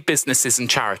UK businesses and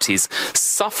charities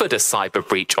suffered a cyber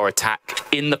breach or attack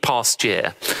in the past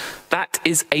year. That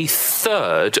is a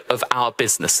third of our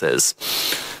businesses.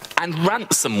 And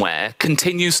ransomware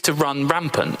continues to run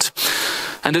rampant.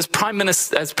 And as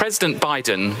President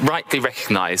Biden rightly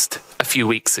recognised a few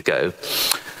weeks ago,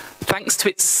 thanks to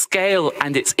its scale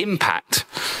and its impact,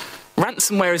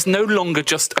 ransomware is no longer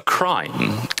just a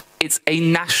crime. It's a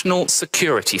national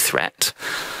security threat.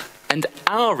 And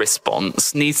our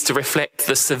response needs to reflect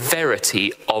the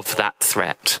severity of that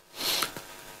threat.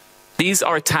 These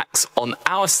are attacks on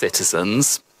our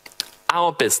citizens,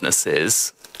 our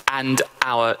businesses, and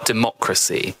our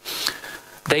democracy.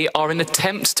 They are an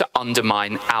attempt to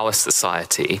undermine our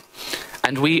society,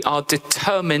 and we are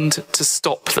determined to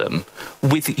stop them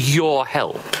with your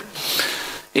help.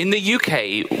 In the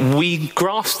UK, we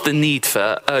grasped the need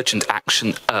for urgent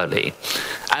action early,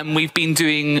 and we've been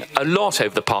doing a lot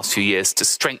over the past few years to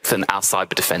strengthen our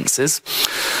cyber defences.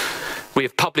 We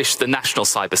have published the National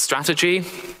Cyber Strategy,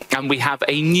 and we have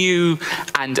a new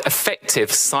and effective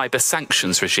cyber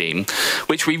sanctions regime,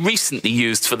 which we recently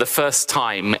used for the first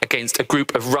time against a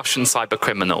group of Russian cyber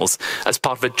criminals as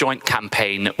part of a joint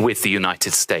campaign with the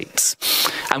United States.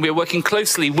 And we are working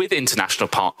closely with international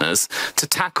partners to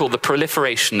tackle the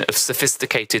proliferation of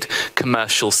sophisticated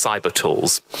commercial cyber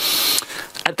tools.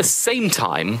 At the same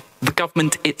time, the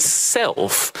government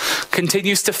itself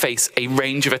continues to face a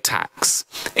range of attacks,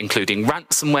 including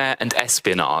ransomware and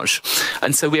espionage,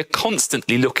 and so we are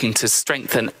constantly looking to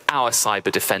strengthen our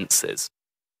cyber defences.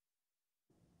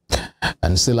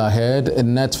 And still ahead,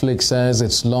 Netflix says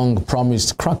its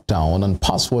long-promised crackdown on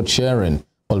password sharing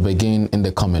will begin in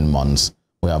the coming months.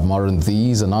 We have more on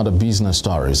these and other business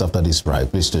stories after this break.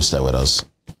 Please do stay with us.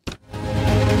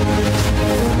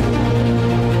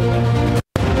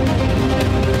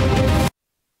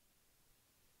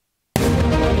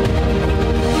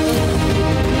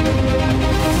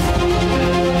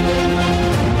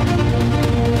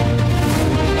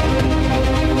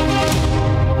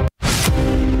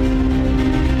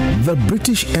 The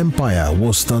British Empire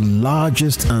was the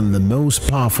largest and the most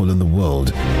powerful in the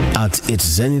world. At its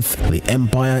zenith, the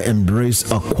empire embraced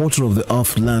a quarter of the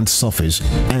earth's land surface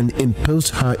and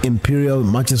imposed her imperial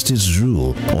majesty's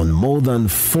rule on more than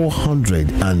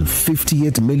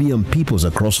 458 million peoples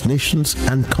across nations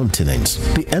and continents.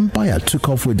 The empire took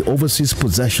off with overseas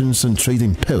possessions and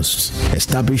trading posts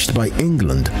established by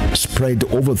England, spread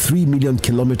over 3 million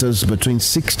kilometers between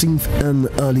 16th and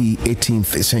early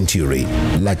 18th century.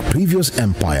 Like previous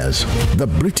empires, the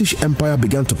British Empire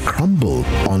began to crumble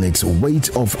on its weight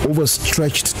of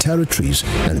overstretched territories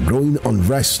and growing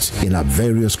unrest in our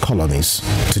various colonies.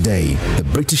 Today, the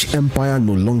British Empire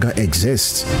no longer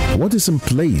exists. What is in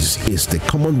place is the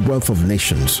Commonwealth of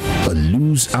Nations, a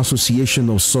loose association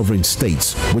of sovereign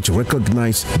states which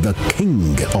recognize the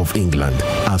King of England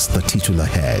as the titular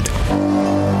head.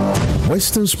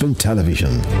 Western Spring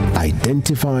Television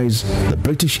identifies the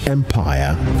British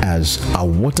Empire as a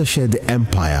watershed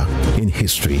empire in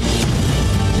history.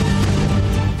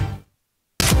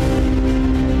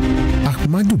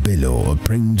 Ahmadu Bello, a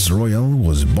Prince Royal,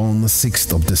 was born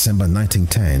 6th of December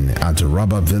 1910 at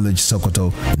Raba Village,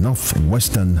 Sokoto,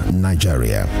 northwestern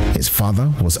Nigeria. His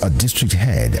father was a district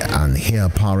head and heir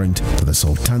apparent to the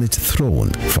Sultanate throne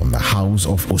from the house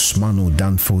of Usmanu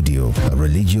Dan Fodio, a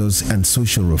religious and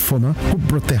social reformer who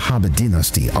brought the Habib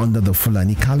dynasty under the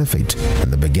Fulani Caliphate in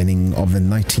the beginning of the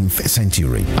 19th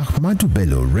century. Ahmadu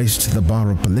Bello raised the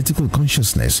bar of political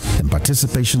consciousness and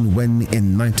participation when,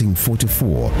 in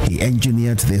 1944, he engineered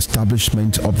the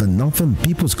establishment of the Northern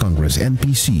People's Congress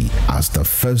 (NPC) as the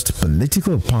first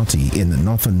political party in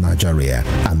northern Nigeria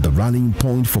and the rallying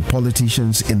point for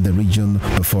politicians in the region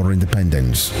before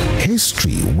independence.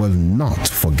 History will not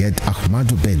forget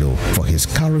Ahmadu Bello for his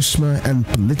charisma and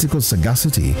political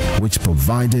sagacity, which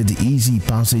provided easy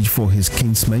passage for his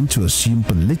kinsmen to assume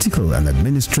political and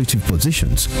administrative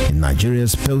positions in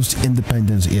Nigeria's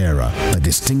post-independence era. The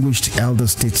distinguished elder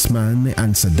statesman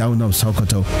and Sardauna of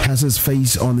Sokoto has his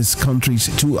face on his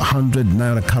country's 200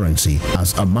 naira currency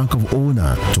as a mark of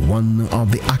honor to one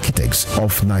of the architects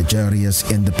of Nigeria's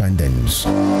independence.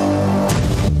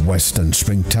 Western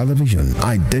Spring Television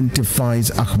identifies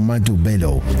Ahmadu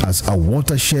Bello as a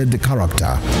watershed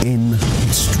character in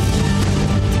history.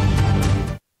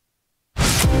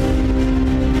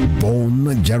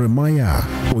 Born Jeremiah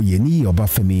Oyeni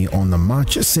Obafemi on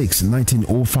March 6,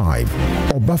 1905,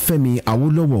 Obafemi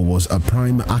Awolowo was a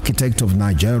prime architect of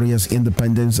Nigeria's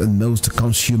independence and most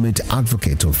consummate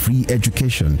advocate of free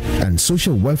education and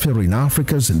social welfare in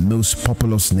Africa's most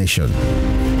populous nation.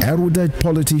 Erudite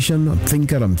politician,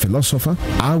 thinker and philosopher,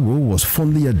 Awo was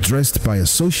fondly addressed by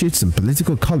associates and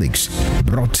political colleagues,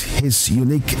 brought his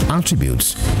unique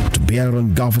attributes to bear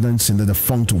on governance in the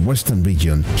defunct Western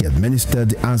region. He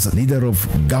administered as leader of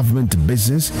government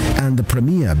business and the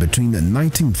premier between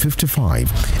 1955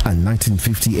 and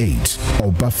 1958.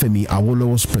 Obafemi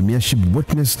Awolowo's premiership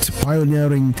witnessed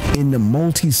pioneering in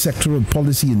multi-sectoral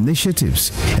policy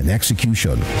initiatives and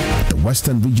execution. The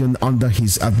Western region under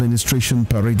his administration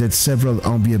paraded several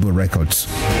enviable records.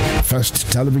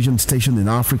 First television station in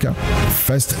Africa,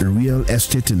 first real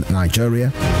estate in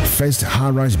Nigeria, first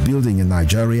high-rise building in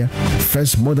Nigeria,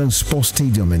 first modern sports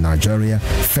stadium in Nigeria,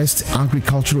 first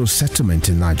agricultural settlement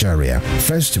in Nigeria,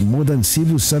 first modern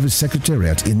civil service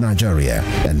secretariat in Nigeria,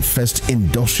 and first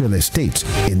industrial estate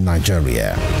in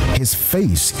Nigeria. His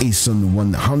face is on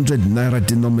 100 naira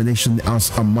denomination as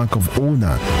a mark of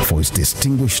honor for his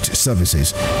distinguished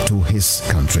services to his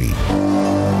country.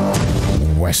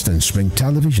 Western Spring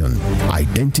Television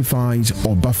identifies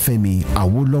Obafemi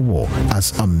Awolowo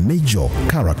as a major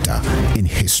character in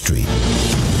history.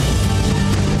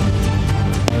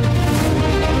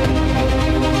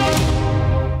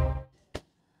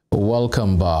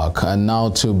 Welcome back. And now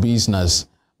to business.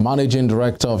 Managing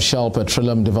Director of Shell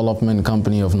Petroleum Development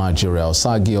Company of Nigeria,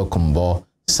 Osagi Okumbo,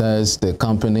 says the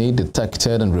company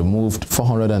detected and removed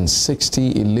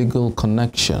 460 illegal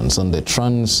connections on the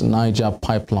Trans-Niger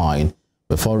pipeline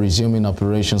before resuming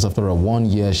operations after a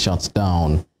one-year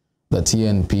shutdown. The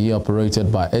TNP,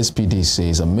 operated by SPDC,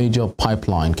 is a major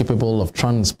pipeline capable of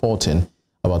transporting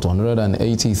about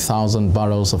 180,000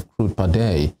 barrels of crude per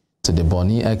day to the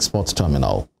Bonny Export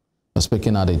Terminal.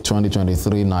 Speaking at the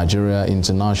 2023 Nigeria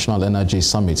International Energy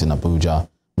Summit in Abuja,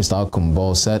 Mr.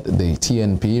 Okumbo said the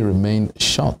TNP remained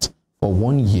shut for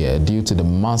 1 year due to the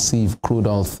massive crude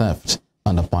oil theft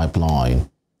on the pipeline.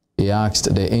 He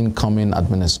asked the incoming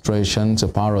administration to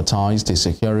prioritize the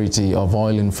security of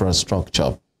oil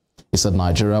infrastructure. He said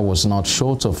Nigeria was not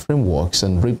short of frameworks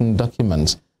and written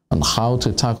documents on how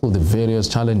to tackle the various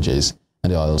challenges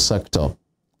in the oil sector.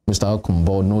 Mr.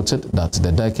 Okumbo noted that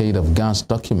the decade of gas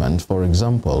document, for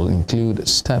example, include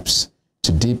steps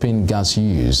to deepen gas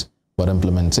use, but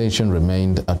implementation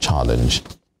remained a challenge.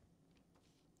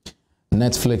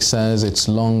 Netflix says its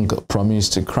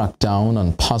long-promised crackdown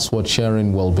on password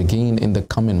sharing will begin in the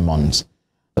coming months.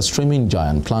 The streaming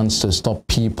giant plans to stop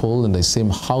people in the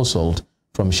same household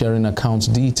from sharing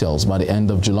account details by the end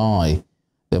of July.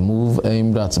 The move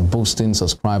aimed at boosting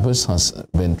subscribers has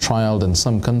been trialed in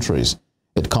some countries.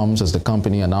 It comes as the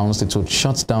company announced it would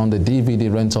shut down the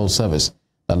DVD rental service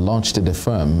that launched the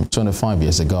firm 25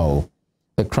 years ago.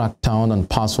 The crackdown on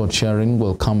password sharing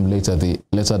will come later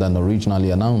than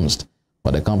originally announced,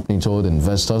 but the company told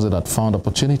investors that it had found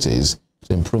opportunities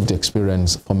to improve the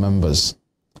experience for members.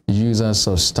 Users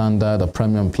of standard or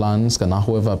premium plans can,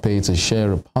 however, pay to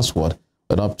share a password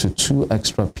with up to 2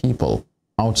 extra people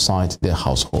outside their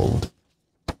household.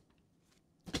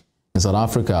 In South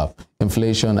Africa,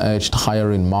 inflation edged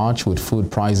higher in March, with food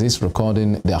prices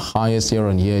recording their highest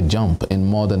year-on-year jump in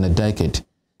more than a decade.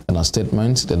 In a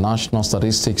statement, the National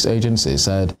Statistics Agency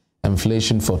said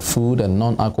inflation for food and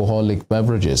non-alcoholic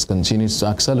beverages continues to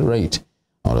accelerate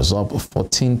and was up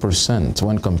 14%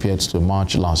 when compared to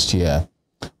March last year.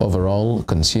 Overall,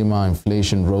 consumer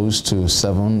inflation rose to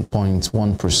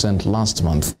 7.1% last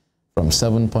month, from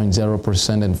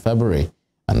 7.0% in February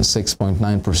and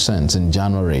 6.9% in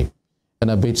January. In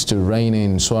a bid to rein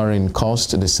in soaring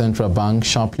costs, the central bank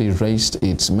sharply raised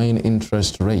its main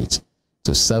interest rate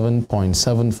to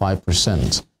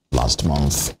 7.75% last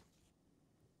month.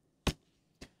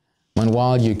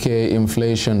 Meanwhile, UK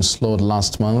inflation slowed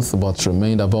last month but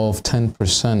remained above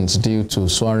 10% due to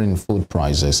soaring food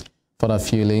prices, further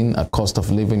fueling a cost of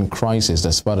living crisis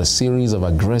despite a series of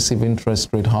aggressive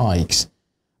interest rate hikes.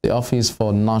 The Office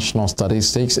for National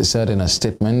Statistics said in a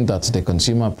statement that the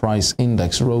Consumer Price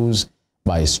Index rose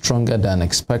by a stronger than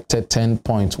expected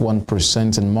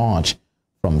 10.1% in March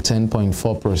from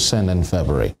 10.4% in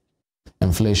February.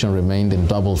 Inflation remained in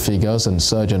double figures and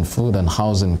surge in food and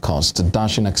housing costs,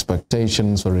 dashing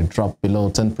expectations for a drop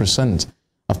below 10%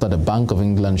 after the Bank of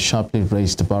England sharply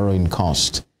raised borrowing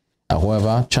costs.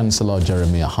 However, Chancellor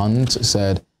Jeremiah Hunt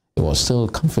said he was still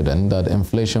confident that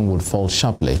inflation would fall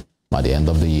sharply by the end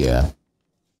of the year.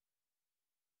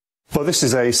 Well, this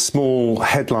is a small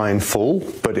headline fall,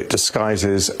 but it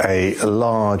disguises a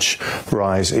large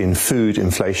rise in food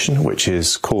inflation, which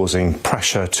is causing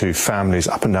pressure to families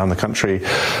up and down the country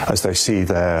as they see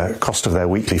their cost of their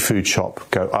weekly food shop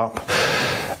go up.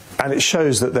 And it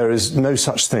shows that there is no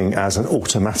such thing as an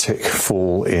automatic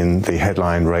fall in the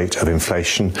headline rate of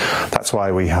inflation. That's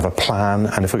why we have a plan,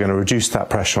 and if we're going to reduce that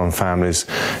pressure on families,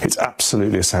 it's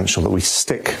absolutely essential that we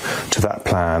stick to that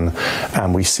plan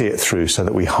and we see it through so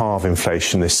that we halve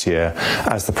inflation this year,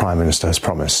 as the Prime Minister has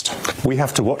promised. We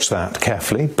have to watch that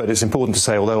carefully, but it's important to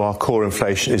say, although our core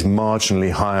inflation is marginally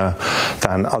higher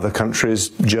than other countries,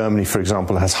 Germany, for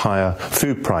example, has higher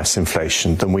food price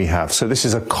inflation than we have. So this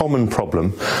is a common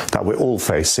problem that we're all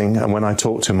facing, and when I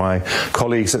talk to my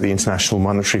colleagues at the International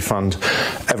Monetary Fund,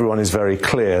 everyone is very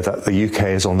clear that the UK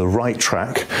is on the right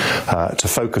track to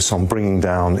focus on bringing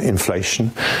down inflation,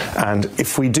 and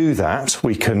if we do that,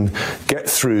 we can get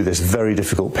through this very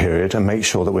difficult period and make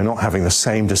sure that we're not having the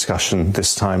same discussion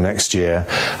this time next year,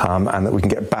 and that we can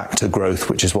get back to growth,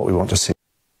 which is what we want to see.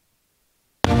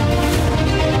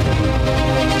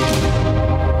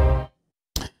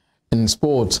 In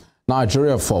sports,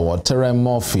 Nigeria forward Terem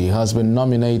Murphy has been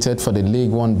nominated for the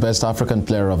League One Best African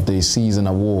Player of the Season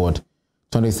award.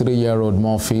 23-year-old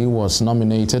Murphy was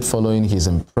nominated following his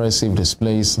impressive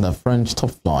displays in the French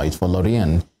top flight for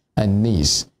Lorient and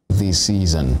Nice this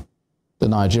season. The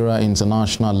Nigeria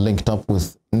international linked up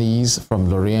with Nice from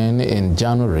Lorient in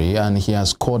January, and he has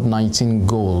scored 19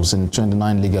 goals in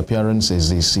 29 league appearances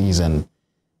this season.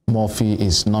 Murphy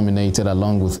is nominated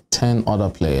along with 10 other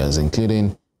players,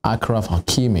 including Achraf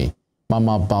Hakimi,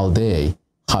 Mama Baldé,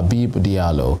 Habib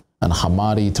Diallo, and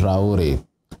Hamadi Traore,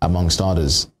 amongst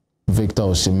others. Victor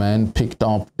Osimhen picked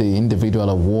up the individual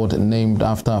award named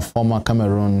after former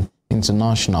Cameroon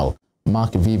international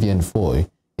Marc-Vivien Foy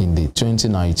in the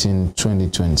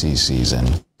 2019-2020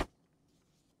 season.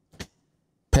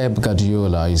 Pep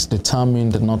Guardiola is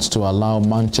determined not to allow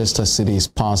Manchester City's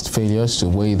past failures to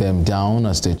weigh them down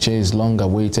as they chase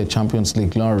long-awaited Champions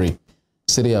League glory.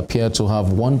 City appear to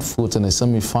have one foot in the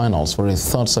semi-finals for a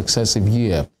third successive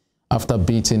year after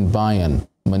beating Bayern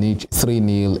Munich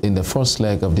 3-0 in the first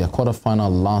leg of their quarter-final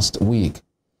last week.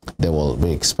 They will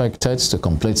be expected to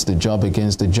complete the job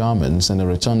against the Germans in the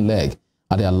return leg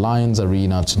at the Allianz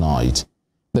Arena tonight.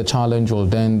 The challenge will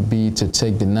then be to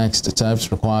take the next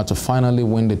steps required to finally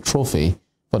win the trophy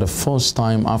for the first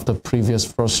time after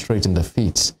previous frustrating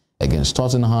defeats against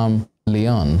Tottenham,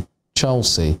 Lyon,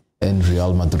 Chelsea, and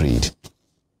Real Madrid.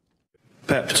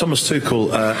 Pep, Thomas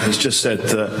Tuchel has just said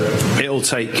that it'll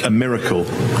take a miracle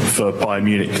for Bayern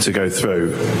Munich to go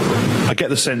through. I get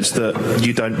the sense that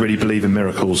you don't really believe in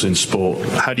miracles in sport.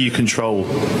 How do you control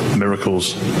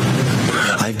miracles?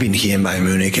 I've been here in Bayern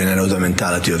Munich and I know the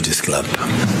mentality of this club.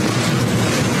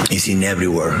 It's in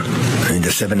everywhere. I mean,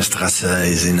 the Sevenstrasse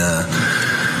is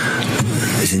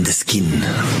in the skin.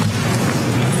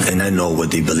 And I know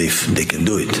what they believe they can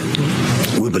do it.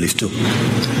 We believe too.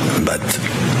 But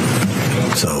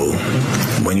so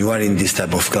when you are in this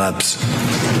type of clubs,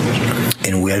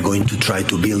 and we are going to try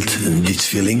to build this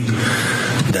feeling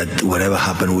that whatever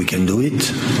happens we can do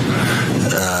it,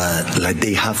 like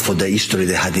they have for the history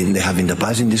they have in the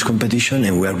past in this competition,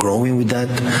 and we are growing with that.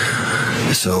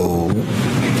 So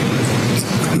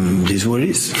this is what it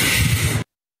is.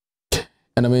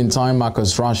 In the meantime,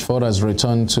 Marcus Rashford has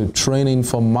returned to training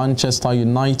for Manchester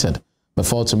United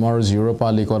before tomorrow's Europa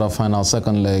League quarter-final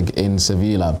second leg in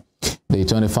Sevilla. The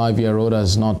 25-year-old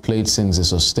has not played since he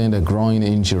sustained a groin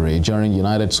injury during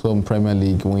United's home Premier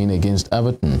League win against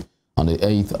Everton on the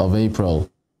 8th of April.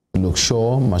 Luke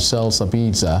Shaw, Marcel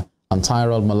Sabitzer, and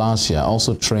Tyrell Malacia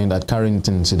also trained at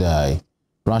Carrington today.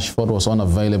 Rashford was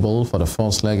unavailable for the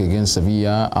first leg against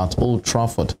Sevilla at Old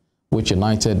Trafford, which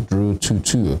United drew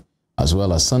 2-2, as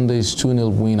well as Sunday's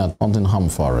 2-0 win at Nottingham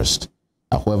Forest.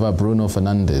 However, Bruno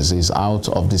Fernandes is out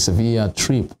of the Sevilla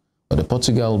trip, with the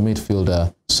Portugal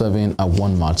midfielder serving a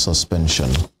one-match suspension.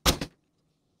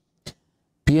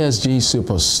 PSG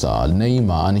superstar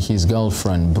Neymar and his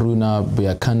girlfriend Bruna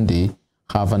Bianchi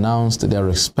have announced they are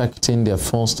expecting their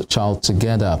first child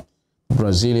together. The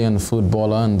Brazilian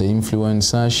footballer and the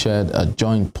influencer shared a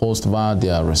joint post via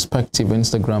their respective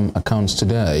Instagram accounts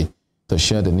today to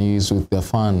share the news with their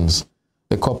fans.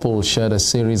 The couple shared a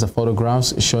series of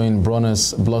photographs showing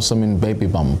Bruna's blossoming baby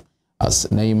bump as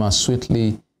Neymar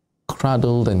sweetly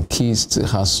cradled and kissed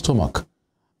her stomach.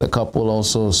 The couple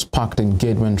also sparked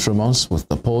engagement rumors with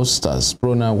the post as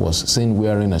Bruna was seen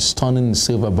wearing a stunning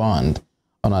silver band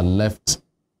on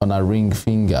her ring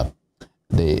finger.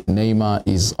 The Neymar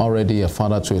is already a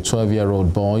father to a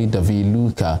 12-year-old boy, David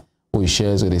Luca, who he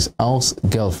shares with his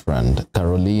ex-girlfriend,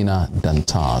 Carolina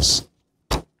Dantas.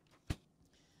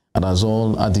 And that's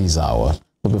all at this hour.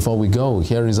 But before we go,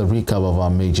 here is a recap of our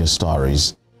major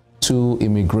stories. 2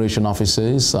 immigration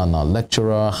officers and a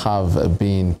lecturer have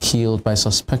been killed by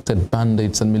suspected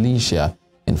bandits and militia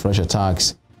in fresh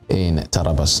attacks in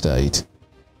Taraba State.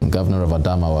 Governor of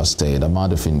Adamawa State,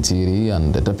 Amadou Fintiri,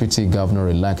 and the Deputy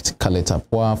Governor-elect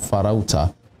Kaletapwa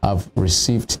Farauta have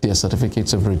received their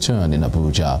certificates of return in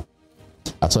Abuja.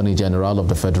 Attorney General of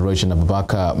the Federation,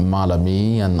 Abubakar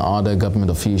Malami, and other government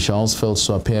officials failed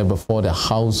to appear before the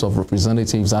House of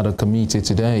Representatives ad hoc committee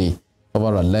today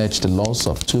over alleged loss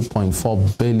of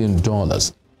 $2.4 billion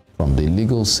from the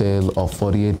illegal sale of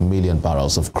 48 million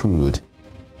barrels of crude.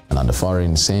 And on the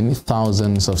foreign scene,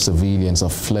 thousands of civilians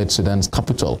have fled Sudan's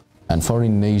capital, and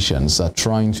foreign nations are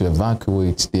trying to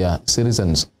evacuate their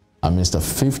citizens amidst a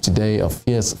 5th day of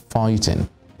fierce fighting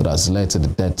that has led to the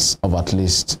deaths of at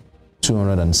least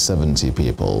 270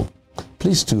 people.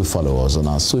 Please do follow us on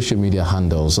our social media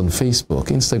handles on Facebook,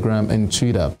 Instagram, and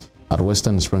Twitter at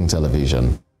Western Spring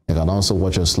Television. You can also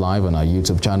watch us live on our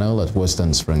YouTube channel at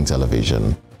Western Spring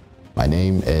Television. My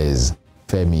name is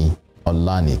Femi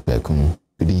Olanikbekun.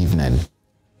 Good evening.